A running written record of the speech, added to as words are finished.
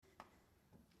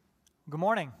Good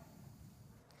morning.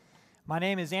 My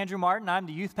name is Andrew Martin. I'm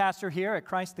the youth pastor here at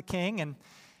Christ the King, and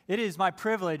it is my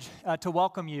privilege to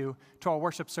welcome you to our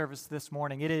worship service this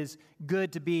morning. It is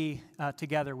good to be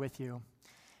together with you.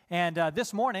 And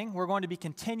this morning, we're going to be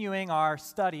continuing our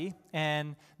study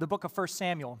in the book of 1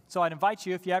 Samuel. So I'd invite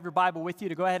you, if you have your Bible with you,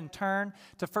 to go ahead and turn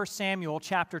to 1 Samuel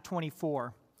chapter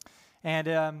 24.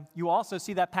 And you also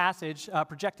see that passage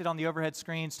projected on the overhead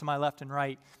screens to my left and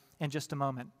right in just a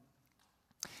moment.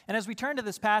 And as we turn to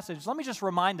this passage, let me just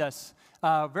remind us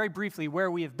very briefly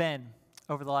where we have been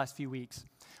over the last few weeks.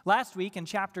 Last week in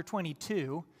chapter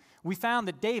 22, we found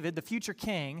that David, the future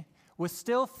king, was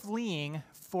still fleeing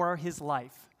for his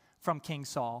life from King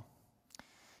Saul.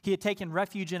 He had taken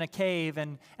refuge in a cave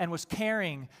and was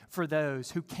caring for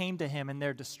those who came to him in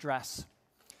their distress.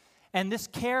 And this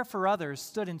care for others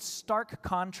stood in stark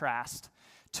contrast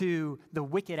to the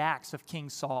wicked acts of King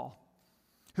Saul,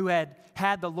 who had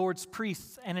the Lord's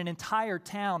priests and an entire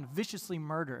town viciously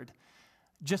murdered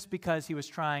just because he was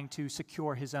trying to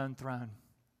secure his own throne.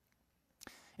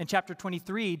 In chapter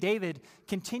 23, David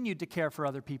continued to care for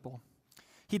other people.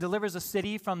 He delivers a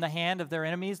city from the hand of their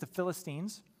enemies, the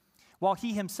Philistines, while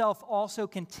he himself also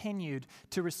continued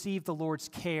to receive the Lord's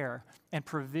care and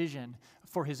provision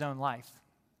for his own life,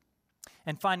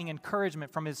 and finding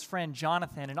encouragement from his friend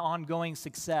Jonathan and ongoing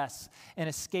success in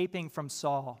escaping from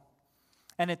Saul.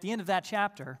 And at the end of that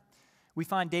chapter, we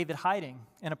find David hiding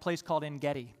in a place called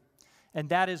En-Gedi. And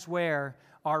that is where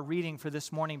our reading for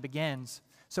this morning begins.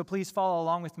 So please follow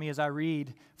along with me as I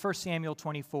read 1 Samuel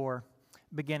 24,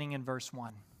 beginning in verse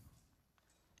 1.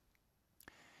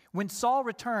 When Saul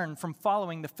returned from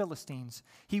following the Philistines,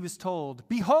 he was told,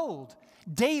 "Behold,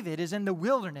 David is in the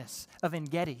wilderness of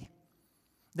En-Gedi."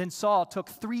 Then Saul took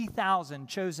 3,000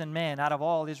 chosen men out of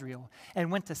all Israel and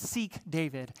went to seek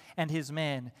David and his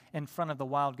men in front of the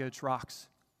wild goats' rocks.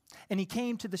 And he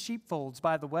came to the sheepfolds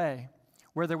by the way,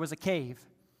 where there was a cave,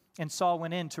 and Saul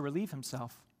went in to relieve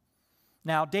himself.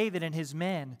 Now David and his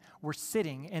men were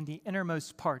sitting in the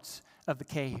innermost parts of the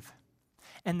cave.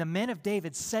 And the men of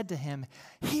David said to him,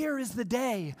 "Here is the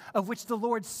day of which the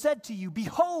Lord said to you,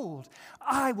 Behold,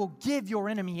 I will give your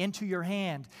enemy into your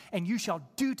hand, and you shall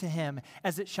do to him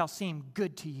as it shall seem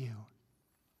good to you."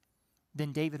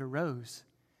 Then David arose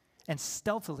and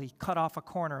stealthily cut off a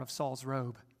corner of Saul's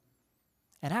robe.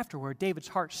 And afterward, David's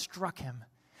heart struck him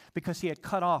because he had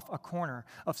cut off a corner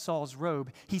of Saul's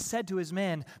robe. He said to his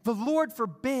men, "The Lord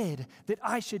forbid that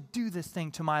I should do this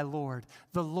thing to my Lord,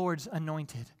 the Lord's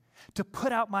anointed, to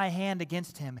put out my hand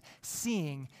against him,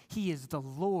 seeing he is the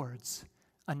Lord's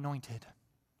anointed."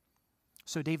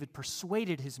 So David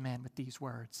persuaded his men with these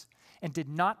words and did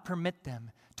not permit them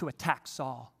to attack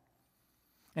Saul.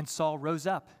 And Saul rose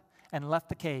up and left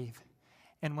the cave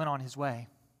and went on his way.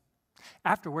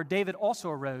 Afterward, David also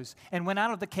arose and went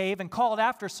out of the cave and called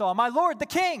after Saul, "My Lord, the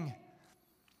king!"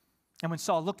 And when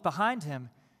Saul looked behind him,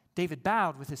 David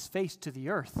bowed with his face to the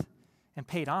earth and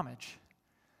paid homage.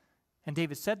 And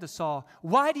David said to Saul,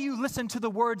 "Why do you listen to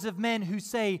the words of men who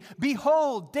say,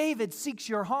 'Behold, David seeks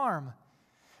your harm'?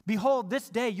 Behold, this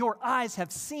day your eyes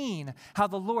have seen how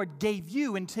the Lord gave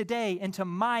you and today into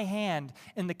my hand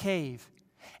in the cave.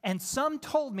 And some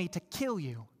told me to kill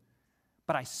you,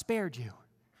 but I spared you.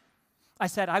 I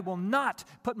said, I will not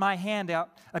put my hand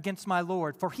out against my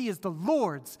Lord, for he is the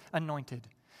Lord's anointed.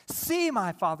 See,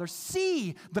 my father,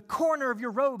 see the corner of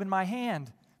your robe in my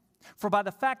hand. For by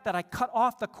the fact that I cut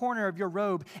off the corner of your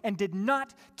robe and did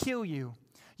not kill you,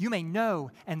 you may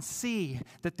know and see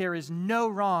that there is no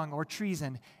wrong or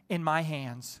treason in my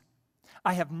hands.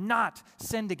 I have not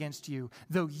sinned against you,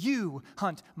 though you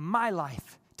hunt my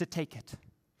life to take it.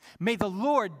 May the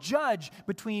Lord judge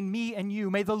between me and you.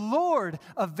 May the Lord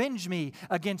avenge me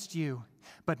against you.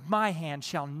 But my hand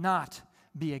shall not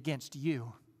be against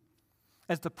you.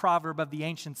 As the proverb of the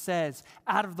ancient says,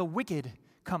 out of the wicked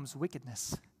comes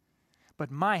wickedness. But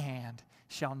my hand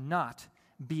shall not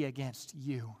be against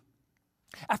you.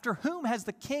 After whom has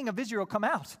the king of Israel come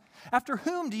out? After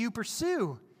whom do you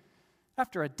pursue?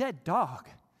 After a dead dog,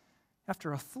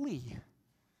 after a flea.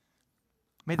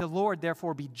 May the Lord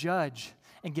therefore be judge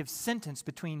and give sentence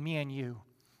between me and you,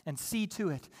 and see to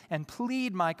it, and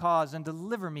plead my cause, and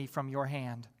deliver me from your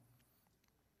hand."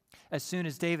 As soon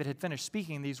as David had finished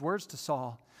speaking these words to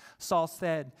Saul, Saul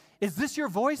said, "Is this your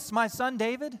voice, my son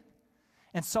David?"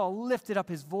 And Saul lifted up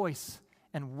his voice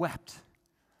and wept.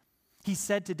 He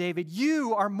said to David,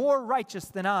 "You are more righteous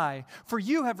than I, for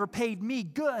you have repaid me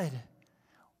good,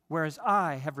 whereas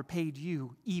I have repaid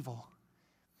you evil.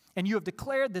 And you have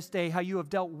declared this day how you have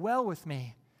dealt well with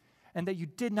me, and that you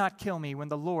did not kill me when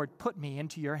the Lord put me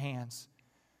into your hands.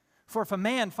 For if a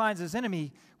man finds his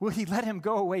enemy, will he let him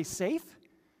go away safe?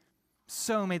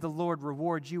 So may the Lord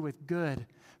reward you with good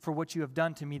for what you have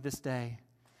done to me this day.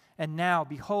 And now,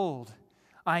 behold,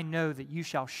 I know that you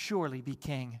shall surely be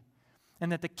king,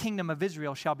 and that the kingdom of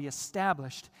Israel shall be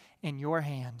established in your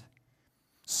hand.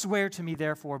 Swear to me,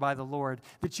 therefore, by the Lord,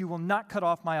 that you will not cut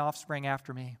off my offspring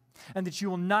after me, and that you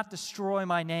will not destroy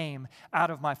my name out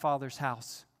of my father's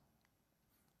house."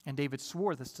 And David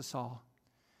swore this to Saul.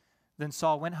 Then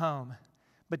Saul went home,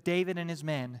 but David and his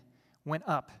men went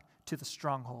up to the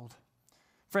stronghold.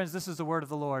 Friends, this is the word of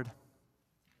the Lord.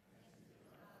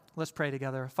 Let's pray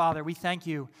together. Father, we thank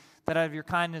you that out of your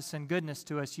kindness and goodness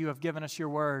to us, you have given us your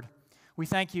word. We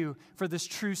thank you for this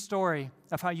true story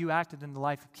of how you acted in the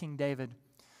life of King David.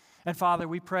 And Father,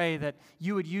 we pray that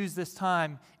you would use this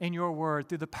time in your word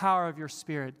through the power of your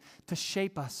Spirit to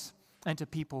shape us into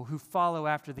people who follow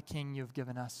after the King you have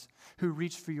given us, who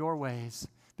reach for your ways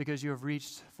because you have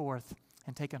reached forth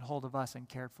and taken hold of us and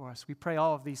cared for us. We pray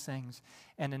all of these things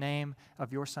in the name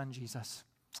of your Son, Jesus.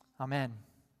 Amen.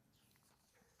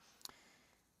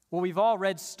 Well, we've all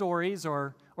read stories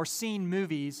or seen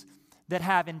movies that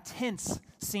have intense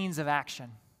scenes of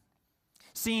action.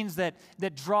 Scenes that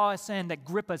draw us in, that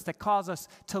grip us, that cause us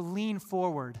to lean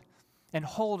forward and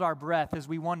hold our breath as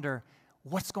we wonder,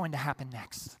 what's going to happen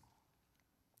next?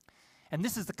 And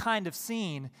this is the kind of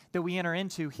scene that we enter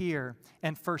into here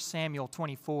in 1 Samuel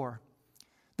 24.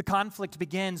 The conflict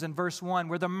begins in verse 1,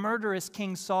 where the murderous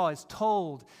King Saul is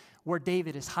told where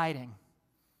David is hiding.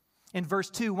 In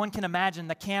verse 2, one can imagine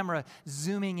the camera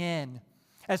zooming in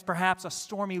as perhaps a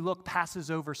stormy look passes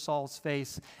over Saul's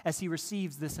face as he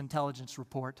receives this intelligence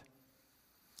report.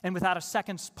 And without a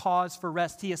second's pause for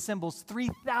rest, he assembles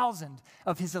 3,000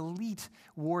 of his elite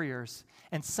warriors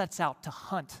and sets out to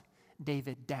hunt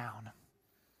David down.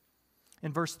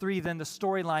 In verse 3, then the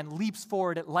storyline leaps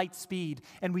forward at light speed,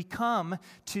 and we come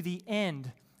to the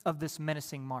end of this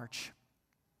menacing march.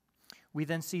 We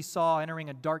then see Saul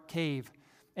entering a dark cave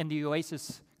in the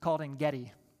oasis called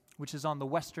En-Gedi, which is on the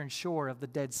western shore of the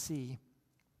Dead Sea.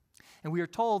 And we are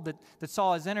told that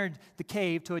Saul has entered the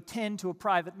cave to attend to a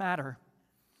private matter.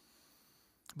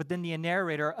 But then the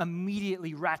narrator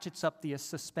immediately ratchets up the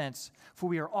suspense, for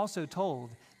we are also told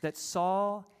that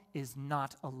Saul is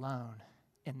not alone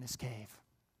in this cave.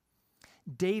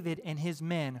 David and his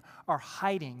men are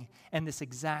hiding in this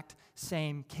exact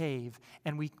same cave,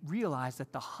 and we realize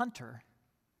that the hunter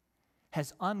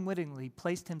has unwittingly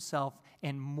placed himself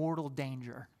in mortal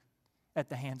danger at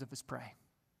the hands of his prey.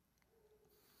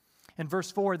 In verse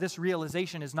 4, this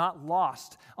realization is not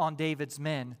lost on David's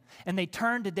men, and they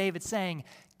turn to David saying,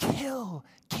 "Kill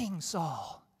King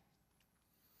Saul."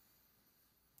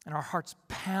 And our hearts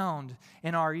pound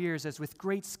in our ears as with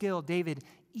great skill, David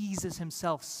eases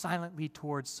himself silently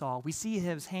towards Saul. We see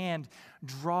his hand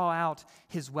draw out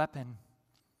his weapon.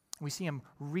 We see him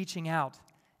reaching out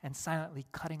and silently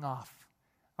cutting off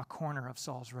a corner of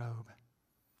Saul's robe.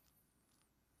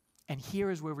 And here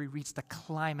is where we reach the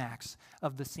climax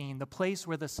of the scene, the place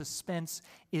where the suspense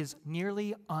is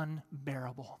nearly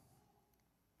unbearable.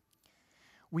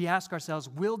 We ask ourselves,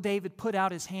 will David put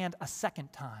out his hand a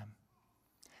second time?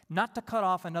 Not to cut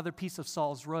off another piece of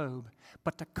Saul's robe,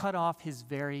 but to cut off his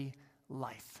very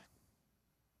life.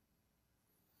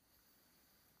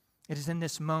 It is in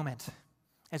this moment,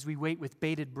 as we wait with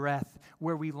bated breath,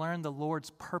 where we learn the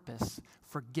Lord's purpose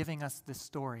for giving us this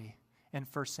story in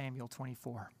 1 Samuel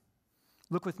 24.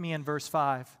 Look with me in verse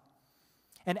 5.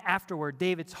 And afterward,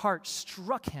 David's heart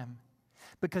struck him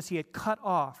because he had cut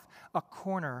off a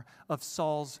corner of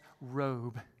Saul's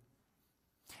robe.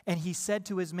 And he said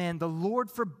to his men, "The Lord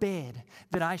forbid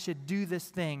that I should do this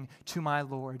thing to my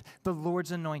Lord, the Lord's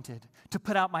anointed, to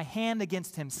put out my hand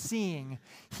against him, seeing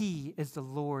he is the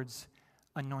Lord's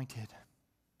anointed."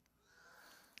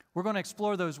 We're going to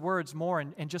explore those words more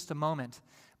in just a moment.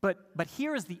 But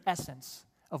here is the essence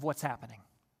of what's happening.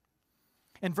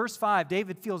 In verse 5,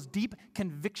 David feels deep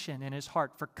conviction in his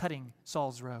heart for cutting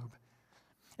Saul's robe.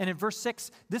 And in verse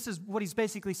 6, this is what he's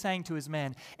basically saying to his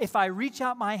men. If I reach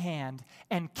out my hand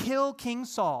and kill King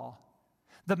Saul,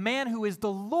 the man who is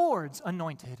the Lord's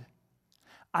anointed,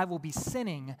 I will be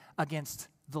sinning against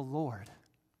the Lord.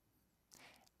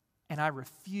 And I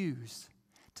refuse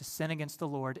to sin against the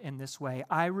Lord in this way.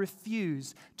 I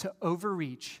refuse to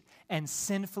overreach and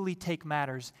sinfully take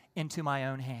matters into my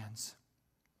own hands.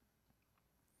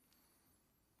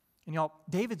 And y'all,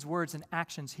 David's words and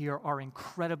actions here are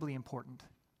incredibly important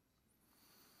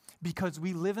because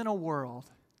we live in a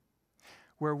world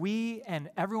where we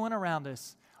and everyone around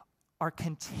us are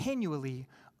continually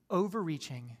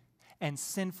overreaching and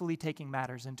sinfully taking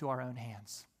matters into our own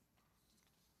hands.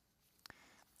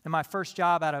 In my first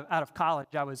job out of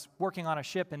college, I was working on a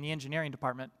ship in the engineering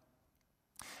department.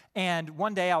 And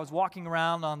one day I was walking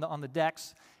around on the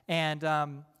decks,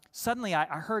 and suddenly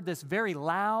I heard this very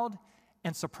loud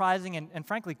and surprising and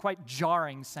frankly quite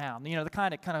jarring sound. You know, the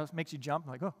kind that kind of makes you jump,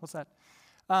 like, oh, what's that?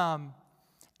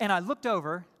 And I looked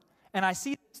over, and I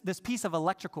see this piece of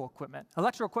electrical equipment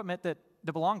that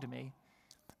belonged to me,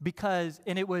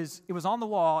 and it was on the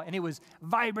wall, and it was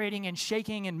vibrating and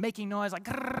shaking and making noise like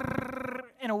grrr,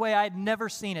 in a way I'd never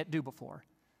seen it do before.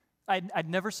 I'd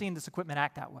never seen this equipment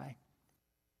act that way.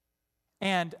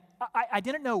 And I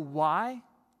didn't know why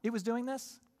it was doing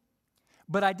this,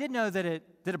 but I did know that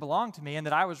it belonged to me and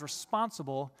that I was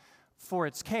responsible for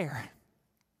its care.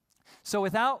 So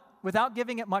without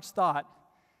giving it much thought,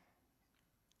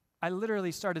 I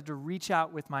literally started to reach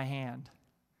out with my hand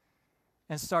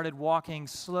and started walking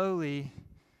slowly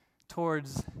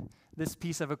towards this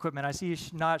piece of equipment. I see you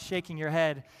not shaking your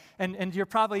head, and you're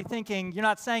probably thinking, you're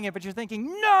not saying it, but you're thinking,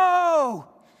 no!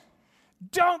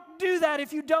 Don't do that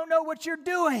if you don't know what you're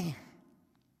doing.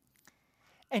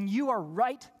 And you are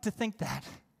right to think that.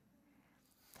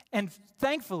 And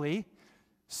thankfully,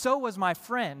 so was my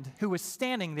friend who was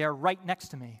standing there right next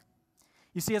to me.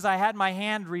 You see, as I had my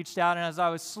hand reached out and as I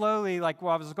was slowly, I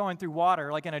was going through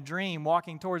water, like in a dream,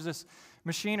 walking towards this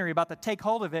machinery, about to take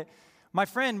hold of it, my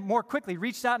friend more quickly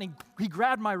reached out and he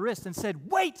grabbed my wrist and said,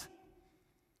 "Wait!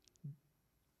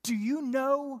 Do you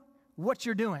know what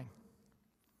you're doing?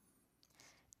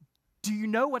 Do you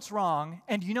know what's wrong,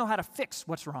 and do you know how to fix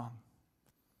what's wrong?"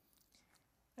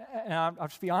 And I'll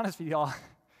just be honest with y'all.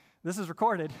 This is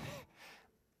recorded.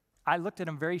 I looked at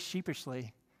him very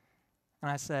sheepishly,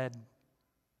 and I said,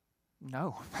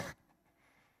 "No."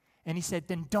 And he said,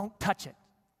 "Then don't touch it."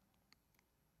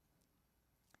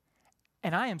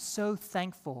 And I am so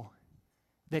thankful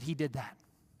that he did that.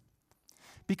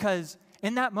 Because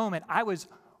in that moment, I was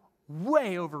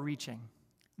way overreaching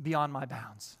beyond my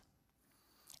bounds.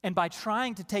 And by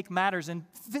trying to take matters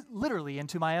literally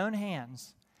into my own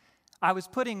hands, I was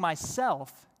putting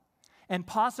myself and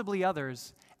possibly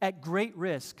others at great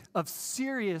risk of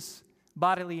serious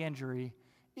bodily injury,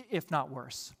 if not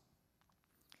worse.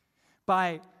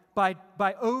 By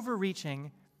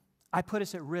overreaching, I put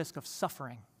us at risk of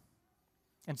suffering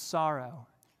and sorrow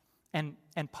and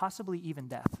possibly even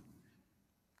death.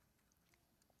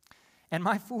 And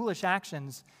my foolish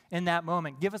actions in that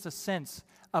moment give us a sense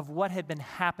of what had been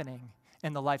happening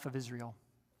in the life of Israel.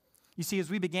 You see, as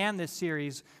we began this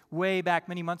series way back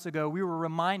many months ago, we were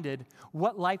reminded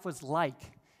what life was like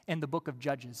in the book of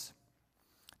Judges,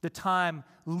 the time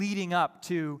leading up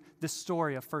to the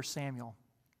story of 1 Samuel.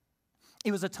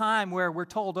 It was a time where we're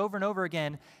told over and over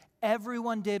again,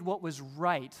 everyone did what was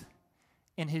right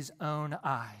in his own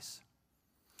eyes,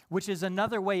 which is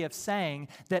another way of saying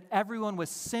that everyone was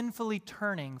sinfully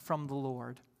turning from the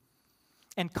Lord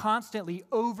and constantly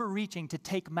overreaching to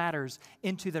take matters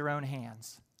into their own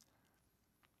hands.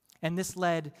 And this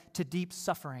led to deep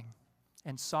suffering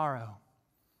and sorrow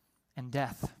and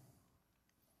death.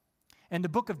 And the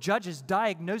book of Judges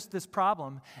diagnosed this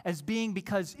problem as being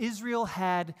because Israel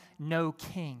had no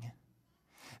king.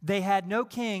 They had no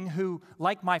king who,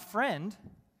 like my friend,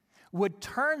 would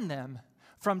turn them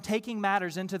from taking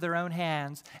matters into their own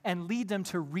hands and lead them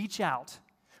to reach out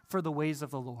for the ways of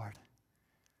the Lord,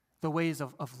 the ways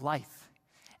of life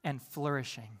and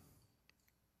flourishing.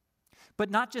 But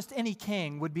not just any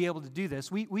king would be able to do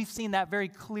this. We've seen that very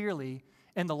clearly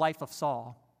in the life of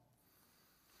Saul,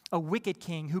 a wicked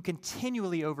king who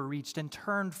continually overreached and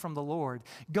turned from the Lord,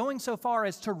 going so far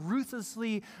as to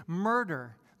ruthlessly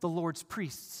murder the Lord's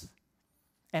priests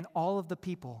and all of the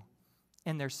people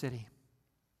in their city.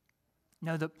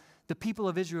 No, the people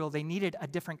of Israel, they needed a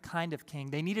different kind of king.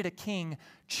 They needed a king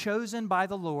chosen by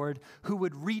the Lord who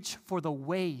would reach for the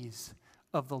ways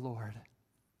of the Lord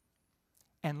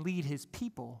and lead his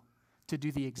people to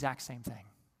do the exact same thing.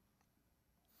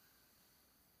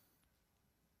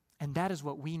 And that is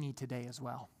what we need today as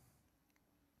well.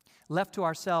 Left to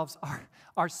ourselves,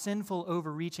 our sinful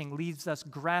overreaching leaves us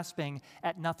grasping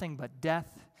at nothing but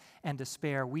death and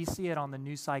despair. We see it on the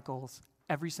news cycles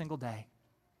every single day.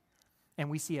 And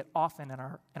we see it often in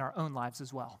our own lives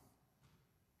as well.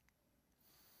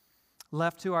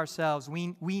 Left to ourselves,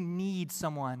 we need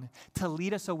someone to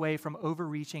lead us away from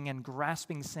overreaching and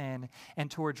grasping sin and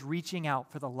towards reaching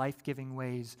out for the life-giving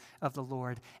ways of the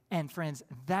Lord. And friends,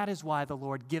 that is why the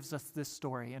Lord gives us this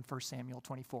story in 1 Samuel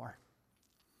 24.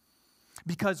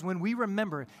 Because when we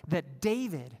remember that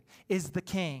David is the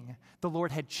king the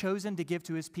Lord had chosen to give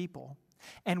to his people,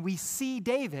 and we see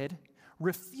David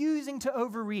refusing to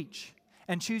overreach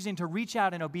and choosing to reach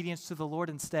out in obedience to the Lord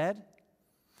instead,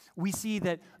 we see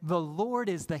that the Lord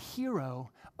is the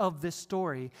hero of this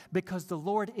story because the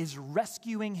Lord is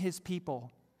rescuing his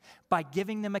people by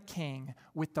giving them a king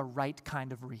with the right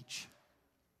kind of reach.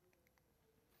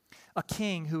 A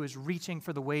king who is reaching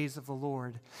for the ways of the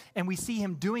Lord. And we see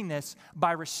him doing this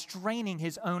by restraining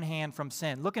his own hand from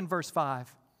sin. Look in verse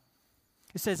 5.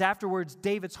 It says, afterwards,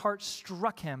 David's heart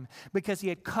struck him because he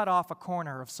had cut off a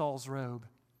corner of Saul's robe.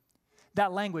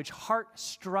 That language, heart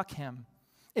struck him,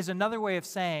 is another way of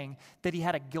saying that he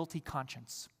had a guilty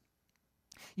conscience.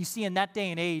 You see, in that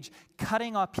day and age,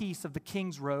 cutting a piece of the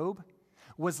king's robe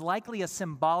was likely a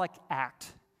symbolic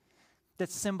act that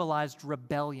symbolized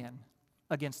rebellion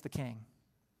against the king.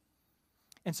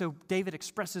 And so David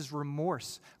expresses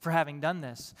remorse for having done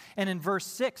this. And in verse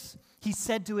 6, he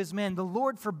said to his men, "The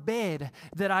Lord forbid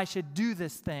that I should do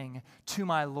this thing to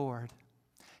my Lord."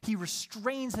 He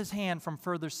restrains his hand from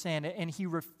further sin, and he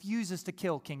refuses to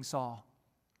kill King Saul.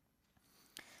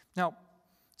 Now,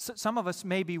 some of us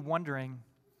may be wondering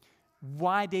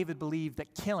why David believed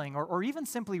that killing or even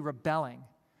simply rebelling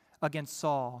against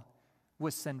Saul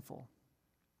was sinful,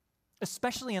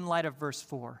 especially in light of verse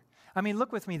 4. I mean,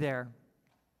 look with me there.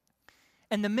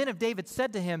 And the men of David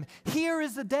said to him, "Here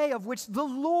is the day of which the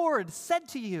Lord said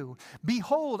to you,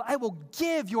 behold, I will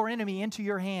give your enemy into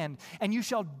your hand, and you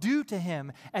shall do to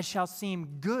him as shall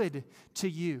seem good to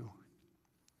you."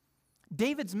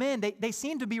 David's men, they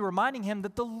seem to be reminding him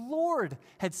that the Lord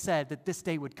had said that this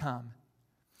day would come,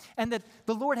 and that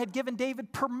the Lord had given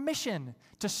David permission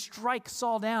to strike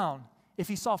Saul down if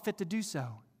he saw fit to do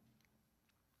so.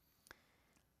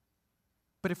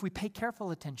 But if we pay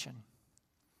careful attention,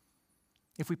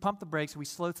 if we pump the brakes, we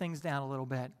slow things down a little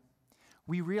bit,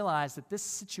 we realize that this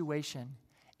situation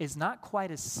is not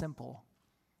quite as simple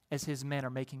as his men are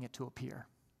making it to appear.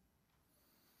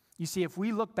 You see, if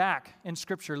we look back in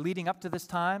Scripture leading up to this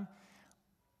time,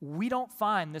 we don't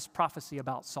find this prophecy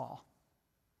about Saul.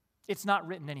 It's not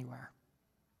written anywhere.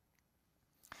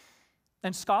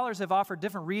 And scholars have offered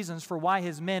different reasons for why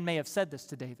his men may have said this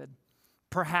to David.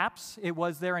 Perhaps it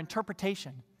was their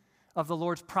interpretation of the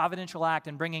Lord's providential act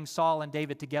in bringing Saul and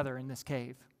David together in this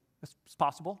cave. It's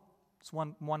possible. It's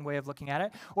one way of looking at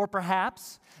it. Or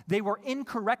perhaps they were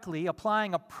incorrectly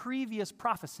applying a previous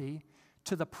prophecy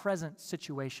to the present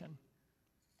situation.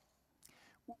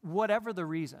 Whatever the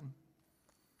reason,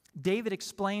 David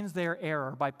explains their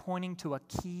error by pointing to a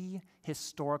key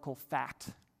historical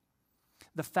fact.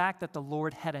 The fact that the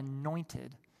Lord had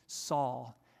anointed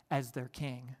Saul as their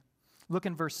king. Look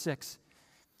in verse 6.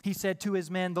 He said to his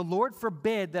men, "The Lord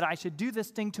forbid that I should do this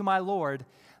thing to my Lord,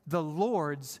 the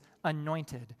Lord's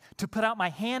anointed, to put out my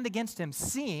hand against him,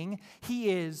 seeing he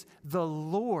is the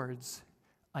Lord's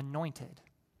anointed."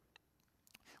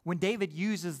 When David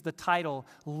uses the title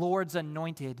Lord's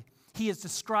anointed, he is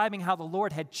describing how the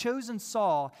Lord had chosen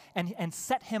Saul and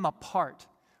set him apart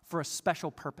for a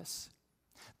special purpose.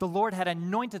 The Lord had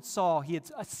anointed Saul. He had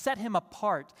set him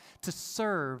apart to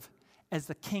serve as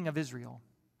the king of Israel.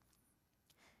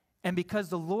 And because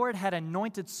the Lord had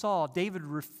anointed Saul, David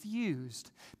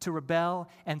refused to rebel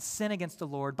and sin against the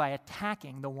Lord by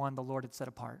attacking the one the Lord had set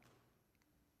apart.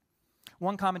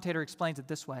 One commentator explains it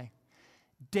this way: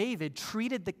 David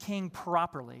treated the king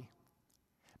properly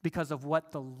because of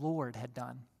what the Lord had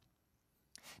done.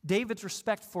 David's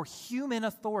respect for human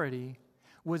authority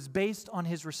was based on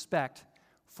his respect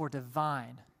for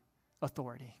divine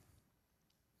authority.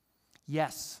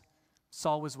 Yes,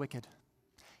 Saul was wicked.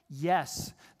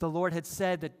 Yes, the Lord had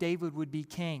said that David would be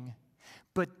king,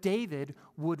 but David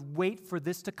would wait for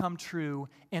this to come true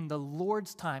in the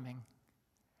Lord's timing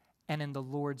and in the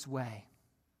Lord's way.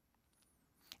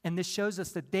 And this shows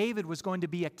us that David was going to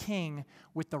be a king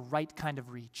with the right kind of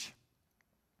reach.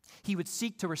 He would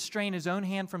seek to restrain his own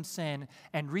hand from sin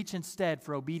and reach instead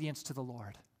for obedience to the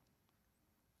Lord.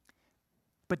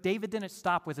 But David didn't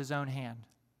stop with his own hand.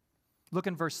 Look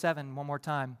in verse 7 one more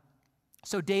time.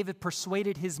 So David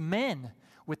persuaded his men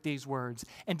with these words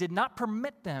and did not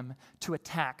permit them to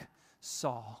attack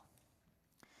Saul.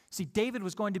 See, David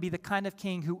was going to be the kind of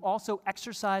king who also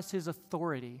exercised his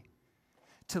authority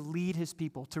to lead his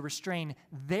people, to restrain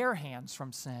their hands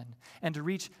from sin, and to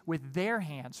reach with their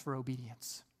hands for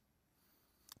obedience,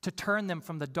 to turn them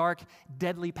from the dark,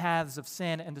 deadly paths of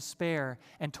sin and despair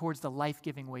and towards the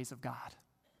life-giving ways of God.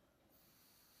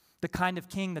 The kind of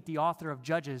king that the author of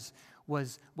Judges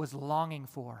was longing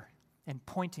for and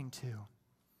pointing to.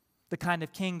 The kind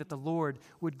of king that the Lord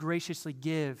would graciously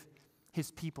give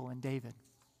his people in David.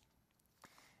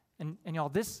 And y'all,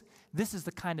 this is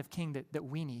the kind of king that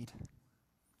we need.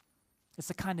 It's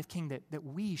the kind of king that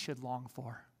we should long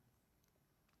for.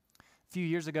 A few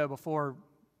years ago, before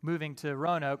moving to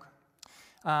Roanoke,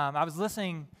 I was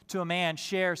listening to a man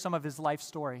share some of his life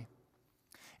story.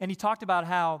 And he talked about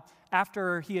how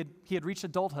after he had reached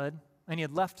adulthood and he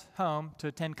had left home to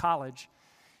attend college,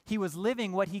 he was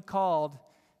living what he called,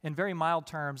 in very mild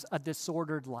terms, a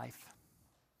disordered life.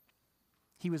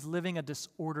 He was living a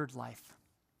disordered life.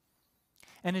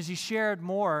 And as he shared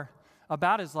more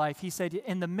about his life, he said,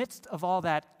 in the midst of all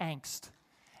that angst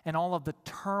and all of the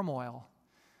turmoil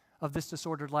of this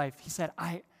disordered life, he said,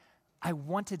 I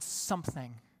wanted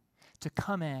something to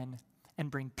come in and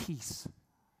bring peace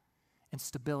and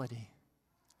stability.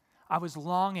 I was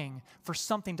longing for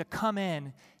something to come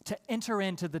in, to enter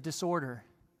into the disorder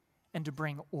and to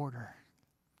bring order.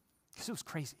 Because it was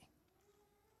crazy.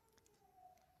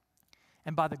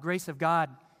 And by the grace of God,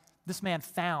 this man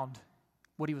found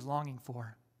what he was longing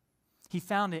for. He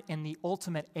found it in the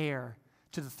ultimate heir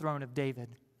to the throne of David.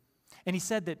 And he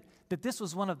said that this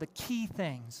was one of the key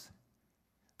things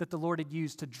that the Lord had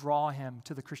used to draw him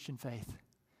to the Christian faith.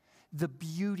 The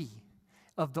beauty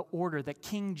of the order that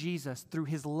King Jesus, through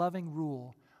his loving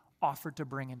rule, offered to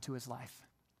bring into his life.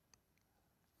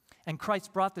 And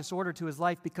Christ brought this order to his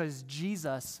life because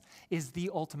Jesus is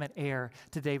the ultimate heir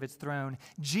to David's throne.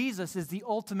 Jesus is the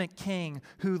ultimate king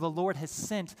who the Lord has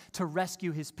sent to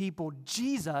rescue his people.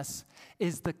 Jesus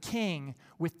is the king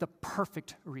with the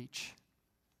perfect reach.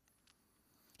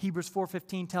 Hebrews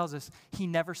 4:15 tells us he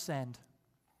never sinned,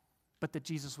 but that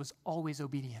Jesus was always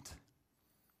obedient.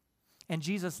 And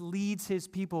Jesus leads his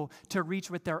people to reach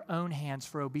with their own hands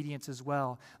for obedience as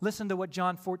well. Listen to what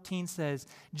John 14 says.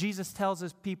 Jesus tells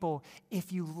his people,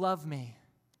 if you love me,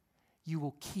 you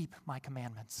will keep my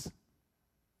commandments.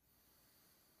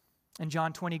 And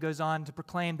John 20 goes on to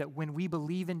proclaim that when we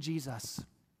believe in Jesus,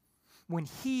 when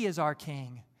he is our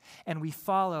king, and we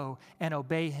follow and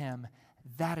obey him,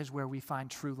 that is where we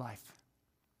find true life.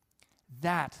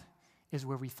 That is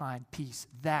where we find peace.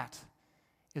 That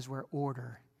is where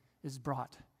order is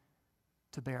brought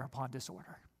to bear upon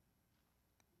disorder.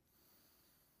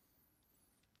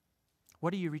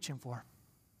 What are you reaching for?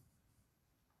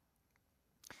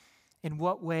 In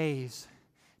what ways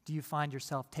do you find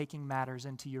yourself taking matters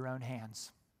into your own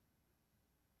hands?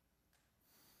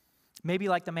 Maybe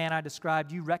like the man I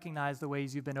described, you recognize the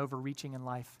ways you've been overreaching in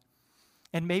life.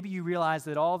 And maybe you realize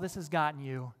that all this has gotten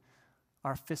you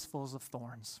are fistfuls of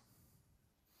thorns.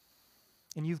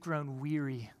 And you've grown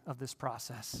weary of this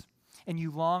process. And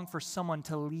you long for someone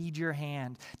to lead your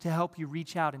hand, to help you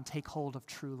reach out and take hold of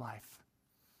true life.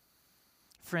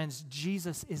 Friends,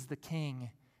 Jesus is the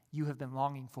King you have been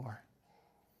longing for.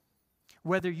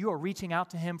 Whether you are reaching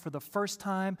out to him for the first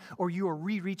time or you are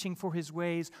re-reaching for his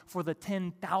ways for the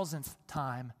 10,000th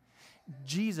time,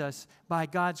 Jesus, by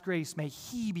God's grace, may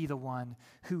he be the one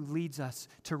who leads us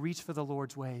to reach for the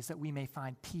Lord's ways, that we may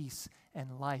find peace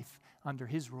and life under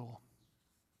his rule.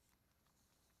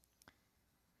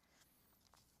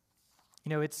 You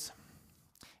know, it's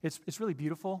really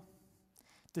beautiful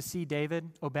to see David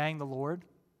obeying the Lord,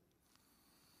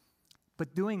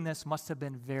 but doing this must have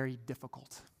been very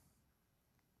difficult.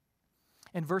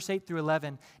 In verse 8 through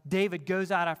 11, David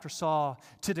goes out after Saul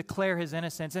to declare his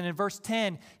innocence. And in verse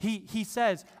 10, he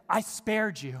says, I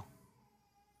spared you.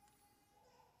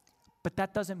 But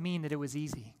that doesn't mean that it was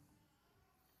easy.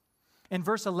 In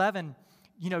verse 11,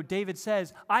 David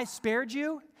says, I spared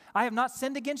you. I have not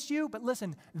sinned against you. But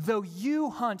listen, though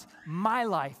you hunt my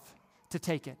life to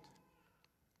take it.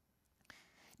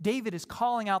 David is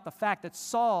calling out the fact that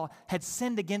Saul had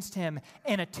sinned against him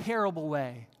in a terrible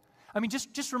way. I mean,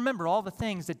 just remember all the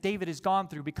things that David has gone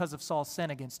through because of Saul's sin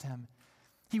against him.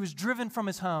 He was driven from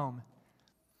his home,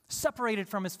 separated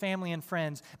from his family and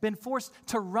friends, been forced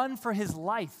to run for his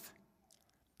life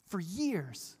for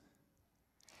years.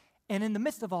 And in the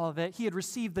midst of all of it, he had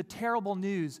received the terrible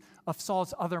news of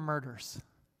Saul's other murders.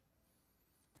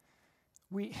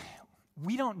 We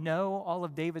don't know all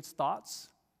of David's thoughts.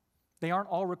 They aren't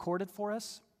all recorded for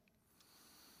us.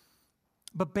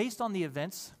 But based on the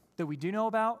events that we do know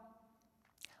about,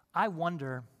 I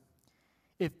wonder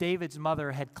if David's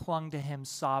mother had clung to him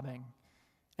sobbing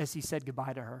as he said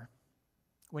goodbye to her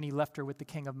when he left her with the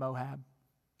king of Moab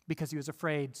because he was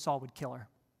afraid Saul would kill her.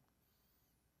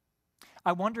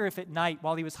 I wonder if at night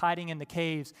while he was hiding in the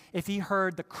caves, if he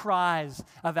heard the cries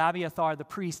of Abiathar the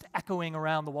priest echoing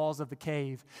around the walls of the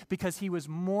cave because he was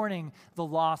mourning the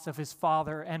loss of his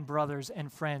father and brothers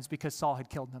and friends because Saul had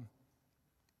killed them.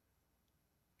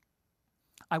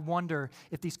 I wonder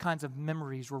if these kinds of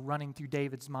memories were running through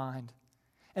David's mind.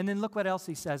 And then look what else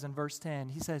he says in verse 10.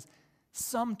 He says,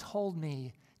 some told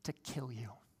me to kill you.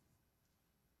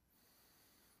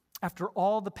 After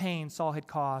all the pain Saul had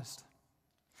caused,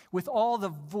 with all the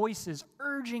voices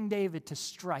urging David to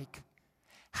strike,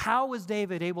 How was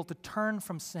David able to turn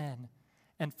from sin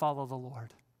and follow the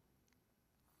Lord?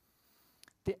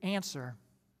 The answer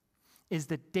is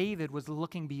that David was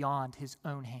looking beyond his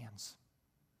own hands.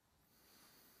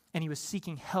 And he was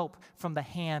seeking help from the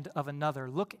hand of another.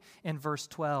 Look in verse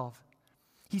 12.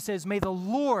 He says, "May the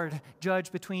Lord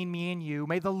judge between me and you.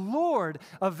 May the Lord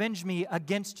avenge me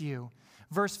against you."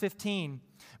 Verse 15,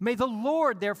 "May the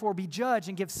Lord therefore be judge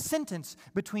and give sentence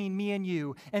between me and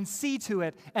you, and see to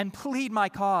it and plead my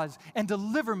cause and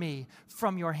deliver me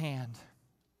from your hand."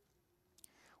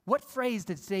 What phrase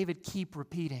did David keep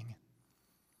repeating?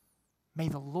 May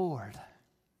the Lord.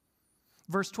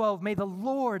 Verse 12, "May the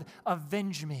Lord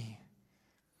avenge me."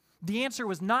 The answer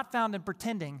was not found in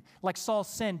pretending like Saul's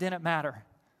sin didn't matter.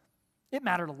 It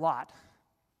mattered a lot.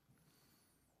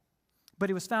 But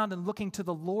it was found in looking to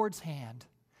the Lord's hand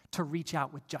to reach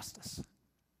out with justice.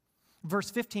 Verse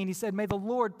 15, he said, "May the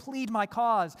Lord plead my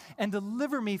cause and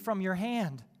deliver me from your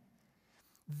hand."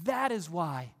 That is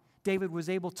why David was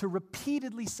able to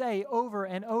repeatedly say over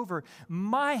and over,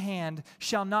 "My hand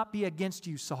shall not be against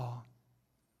you, Saul."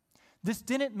 This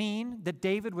didn't mean that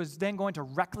David was then going to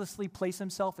recklessly place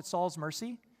himself at Saul's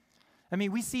mercy. I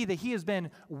mean, we see that he has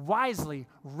been wisely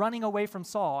running away from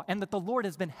Saul and that the Lord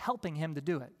has been helping him to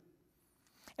do it.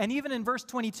 And even in verse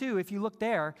 22, if you look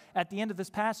there at the end of this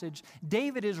passage,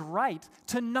 David is right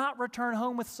to not return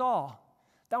home with Saul.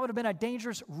 That would have been a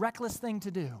dangerous, reckless thing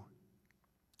to do.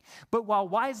 But while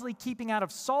wisely keeping out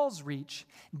of Saul's reach,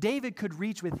 David could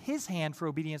reach with his hand for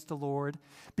obedience to the Lord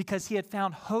because he had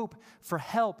found hope for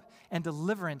help and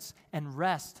deliverance and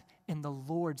rest in the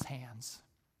Lord's hands.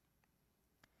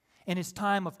 In his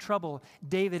time of trouble,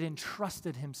 David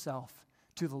entrusted himself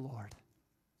to the Lord.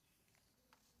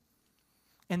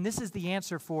 And this is the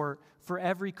answer for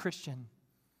every Christian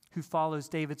who follows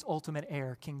David's ultimate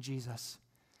heir, King Jesus.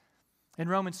 In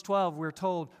Romans 12, we're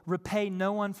told, "Repay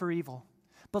no one for evil.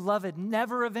 Beloved,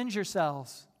 never avenge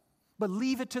yourselves, but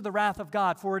leave it to the wrath of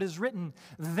God, for it is written,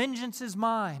 'Vengeance is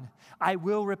mine, I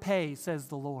will repay,' says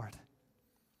the Lord."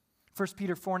 1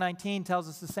 Peter 4:19 tells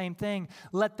us the same thing.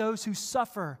 "Let those who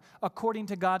suffer according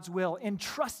to God's will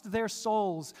entrust their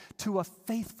souls to a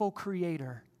faithful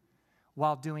Creator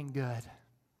while doing good."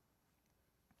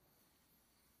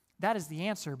 That is the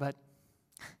answer, but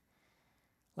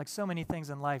like so many things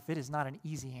in life, it is not an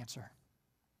easy answer.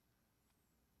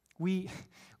 We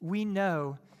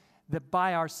know that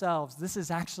by ourselves, this is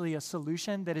actually a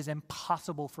solution that is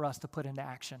impossible for us to put into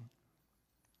action.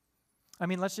 I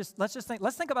mean, let's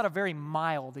think about a very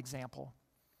mild example.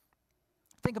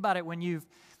 Think about it when you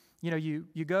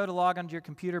go to log onto your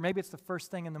computer, maybe it's the first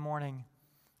thing in the morning,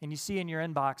 and you see in your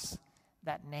inbox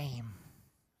that name.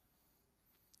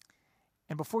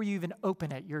 And before you even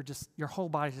open it, your whole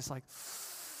body's just like,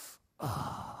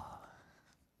 oh.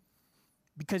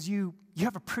 Because you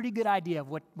have a pretty good idea of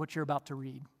what you're about to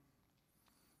read.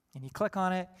 And you click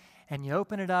on it, and you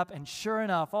open it up, and sure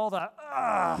enough, all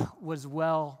the was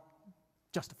well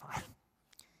justified.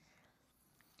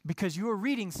 Because you are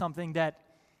reading something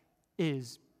that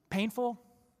is painful,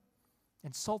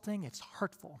 insulting, it's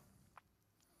hurtful.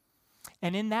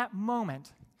 And in that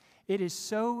moment, it is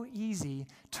so easy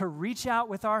to reach out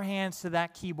with our hands to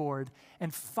that keyboard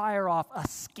and fire off a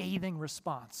scathing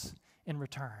response in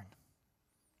return.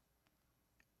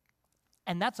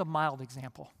 And that's a mild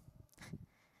example.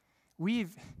 We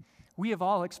have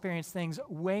all experienced things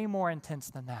way more intense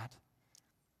than that.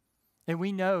 And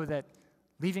we know that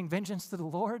leaving vengeance to the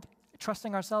Lord,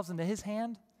 trusting ourselves into His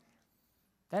hand,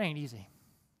 that ain't easy.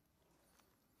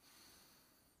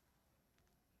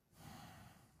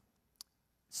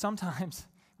 Sometimes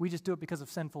we just do it because of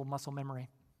sinful muscle memory.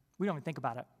 We don't even think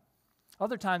about it.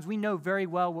 Other times we know very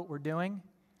well what we're doing,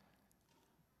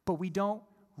 but we don't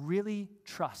really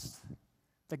trust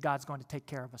that God's going to take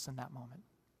care of us in that moment.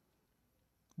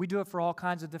 We do it for all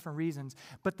kinds of different reasons,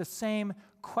 but the same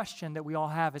question that we all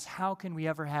have is, how can we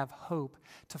ever have hope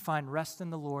to find rest in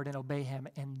the Lord and obey Him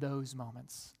in those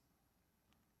moments?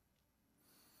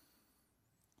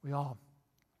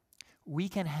 We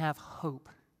can have hope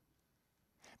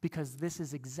because this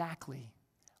is exactly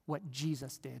what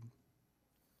Jesus did.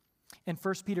 In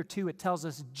 1 Peter 2, it tells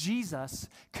us Jesus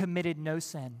committed no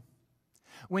sin.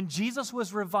 When Jesus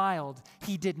was reviled,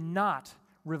 He did not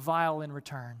revile in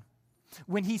return.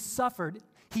 When He suffered,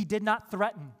 He did not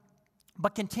threaten,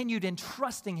 but continued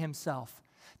entrusting Himself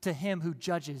to Him who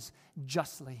judges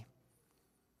justly.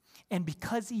 And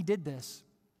because He did this,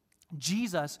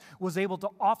 Jesus was able to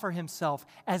offer Himself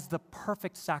as the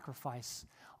perfect sacrifice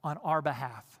on our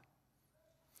behalf.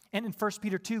 And in 1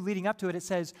 Peter 2, leading up to it, it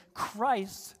says,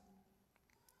 Christ,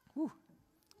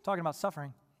 talking about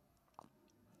suffering.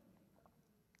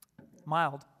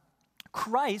 mild.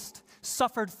 Christ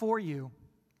suffered for you,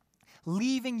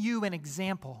 leaving you an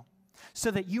example so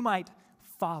that you might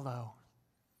follow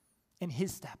in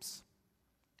his steps.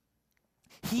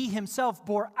 He himself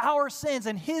bore our sins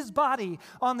in his body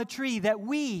on the tree that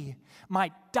we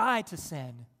might die to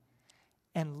sin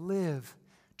and live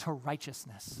to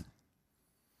righteousness.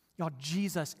 Y'all,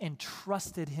 Jesus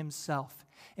entrusted himself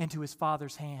into his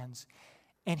Father's hands,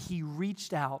 and he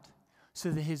reached out so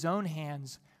that his own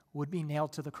hands would be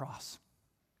nailed to the cross.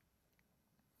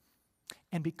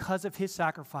 And because of his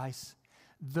sacrifice,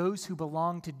 those who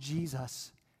belong to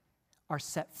Jesus are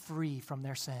set free from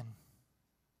their sin.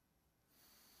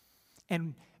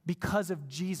 And because of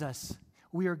Jesus,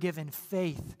 we are given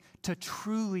faith to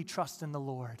truly trust in the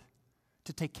Lord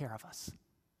to take care of us.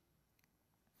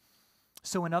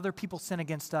 So when other people sin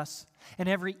against us, and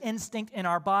every instinct in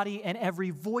our body and every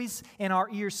voice in our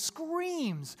ears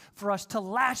screams for us to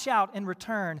lash out in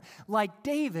return, like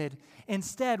David,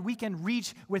 instead we can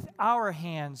reach with our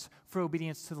hands for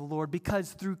obedience to the Lord,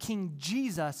 because through King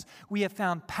Jesus we have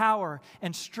found power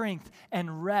and strength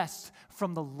and rest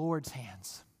from the Lord's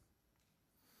hands.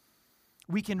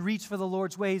 We can reach for the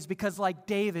Lord's ways because, like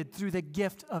David, through the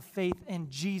gift of faith in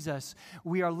Jesus,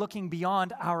 we are looking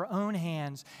beyond our own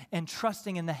hands and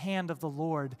trusting in the hand of the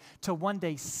Lord to one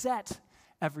day set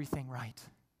everything right,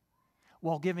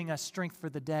 while giving us strength for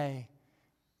the day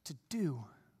to do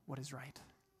what is right.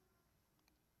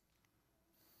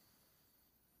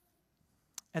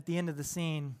 At the end of the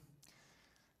scene,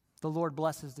 the Lord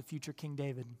blesses the future King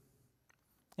David.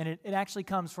 And it actually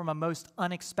comes from a most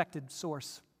unexpected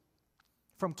source,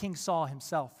 from King Saul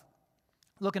himself.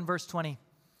 Look in verse 20.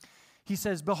 He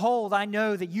says, "Behold, I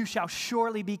know that you shall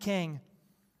surely be king,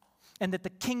 and that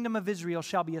the kingdom of Israel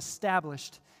shall be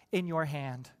established in your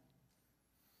hand."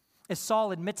 As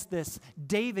Saul admits this,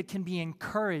 David can be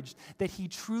encouraged that he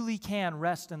truly can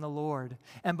rest in the Lord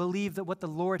and believe that what the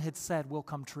Lord had said will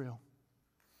come true.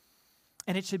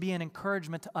 And it should be an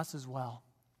encouragement to us as well,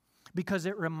 because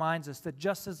it reminds us that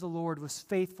just as the Lord was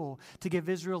faithful to give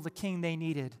Israel the king they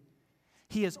needed,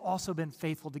 he has also been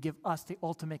faithful to give us the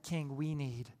ultimate king we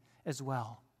need as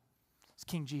well. It's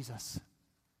King Jesus.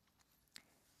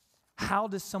 How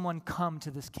does someone come to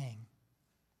this king?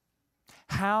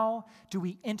 How do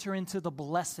we enter into the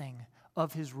blessing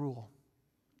of his rule?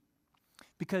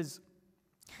 Because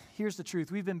here's the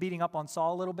truth. We've been beating up on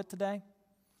Saul a little bit today,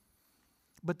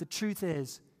 but the truth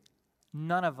is,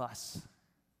 none of us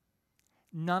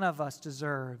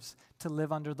deserves to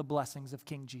live under the blessings of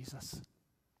King Jesus.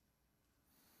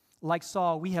 Like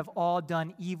Saul, we have all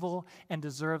done evil and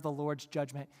deserve the Lord's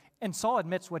judgment. And Saul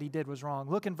admits what he did was wrong.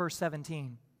 Look in verse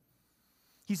 17.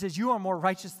 He says, "You are more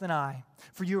righteous than I,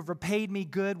 for you have repaid me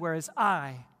good, whereas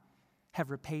I have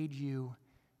repaid you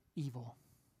evil."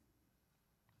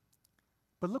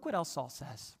 But look what else Saul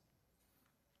says.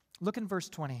 Look in verse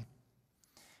 20.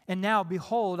 "And now,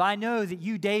 behold, I know that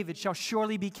you, David, shall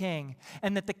surely be king,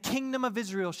 and that the kingdom of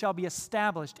Israel shall be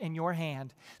established in your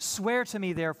hand. Swear to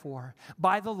me, therefore,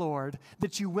 by the Lord,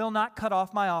 that you will not cut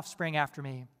off my offspring after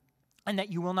me, and that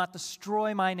you will not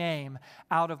destroy my name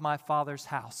out of my father's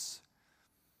house."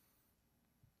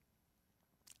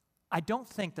 I don't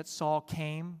think that Saul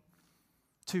came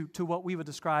to what we would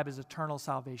describe as eternal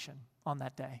salvation on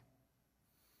that day.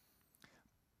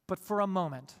 But for a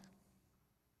moment,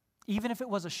 even if it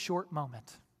was a short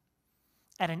moment,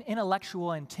 at an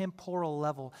intellectual and temporal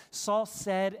level, Saul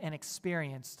said and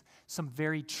experienced some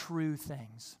very true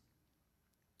things.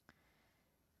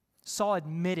 Saul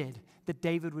admitted that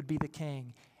David would be the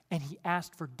king, and he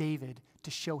asked for David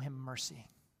to show him mercy.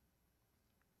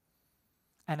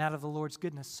 And out of the Lord's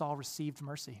goodness, Saul received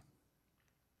mercy.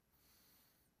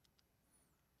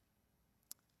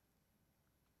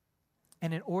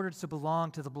 And in order to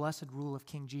belong to the blessed rule of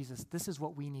King Jesus, this is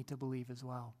what we need to believe as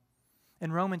well.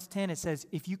 In Romans 10, it says,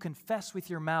 "If you confess with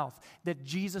your mouth that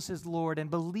Jesus is Lord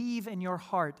and believe in your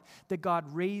heart that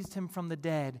God raised him from the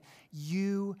dead,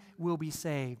 you will be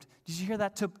saved." Did you hear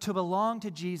that? To belong to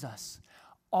Jesus,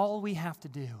 all we have to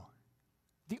do,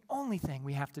 the only thing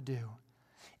we have to do,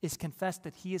 is confess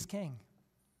that he is king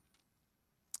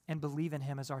and believe in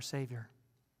him as our Savior.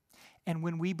 And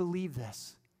when we believe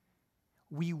this,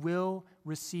 we will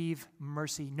receive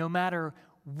mercy. No matter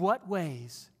what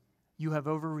ways you have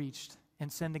overreached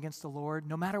and sinned against the Lord,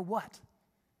 no matter what,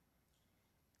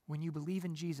 when you believe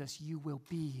in Jesus, you will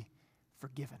be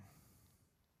forgiven.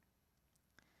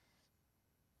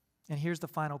 And here's the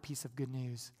final piece of good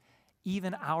news.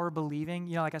 Even our believing,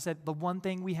 like I said, the one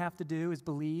thing we have to do is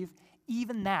believe.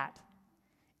 Even that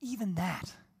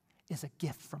is a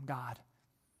gift from God.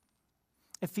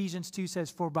 Ephesians 2 says,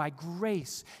 "For by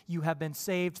grace you have been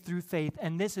saved through faith,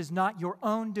 and this is not your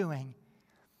own doing.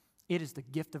 It is the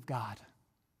gift of God."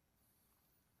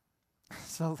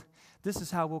 So this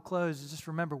is how we'll close. Just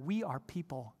remember, we are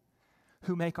people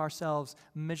who make ourselves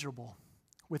miserable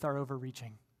with our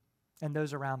overreaching and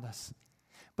those around us.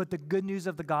 But the good news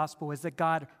of the gospel is that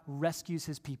God rescues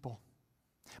his people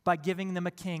by giving them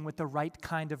a king with the right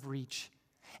kind of reach.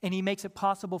 And he makes it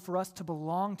possible for us to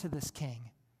belong to this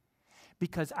king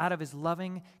because out of his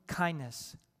loving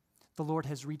kindness, the Lord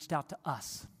has reached out to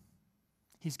us.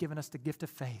 He's given us the gift of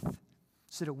faith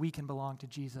so that we can belong to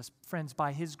Jesus. Friends,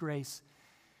 by his grace,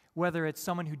 whether it's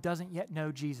someone who doesn't yet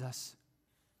know Jesus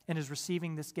and is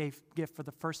receiving this gift for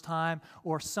the first time,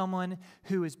 or someone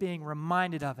who is being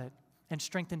reminded of it and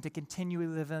strengthened to continually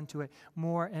live into it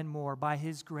more and more, by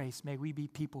his grace, may we be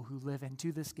people who live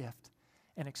into this gift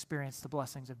and experience the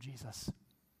blessings of Jesus.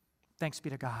 Thanks be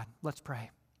to God. Let's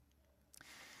pray.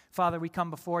 Father, we come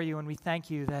before you and we thank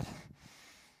you that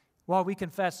while we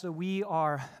confess that we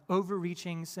are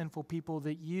overreaching, sinful people,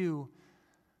 that you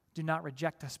do not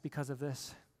reject us because of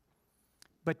this,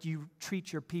 but you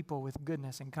treat your people with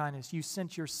goodness and kindness. You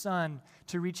sent your Son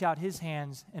to reach out his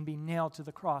hands and be nailed to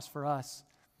the cross for us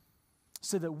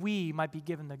so that we might be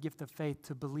given the gift of faith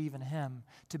to believe in him,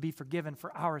 to be forgiven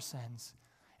for our sins,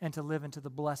 and to live into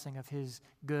the blessing of his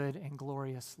good and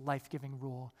glorious life-giving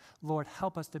rule. Lord,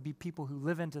 help us to be people who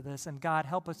live into this, and God,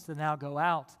 help us to now go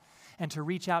out and to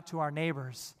reach out to our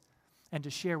neighbors and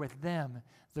to share with them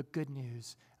the good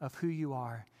news of who you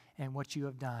are and what you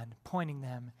have done, pointing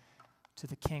them to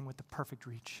the King with the perfect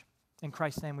reach. In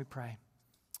Christ's name we pray.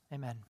 Amen.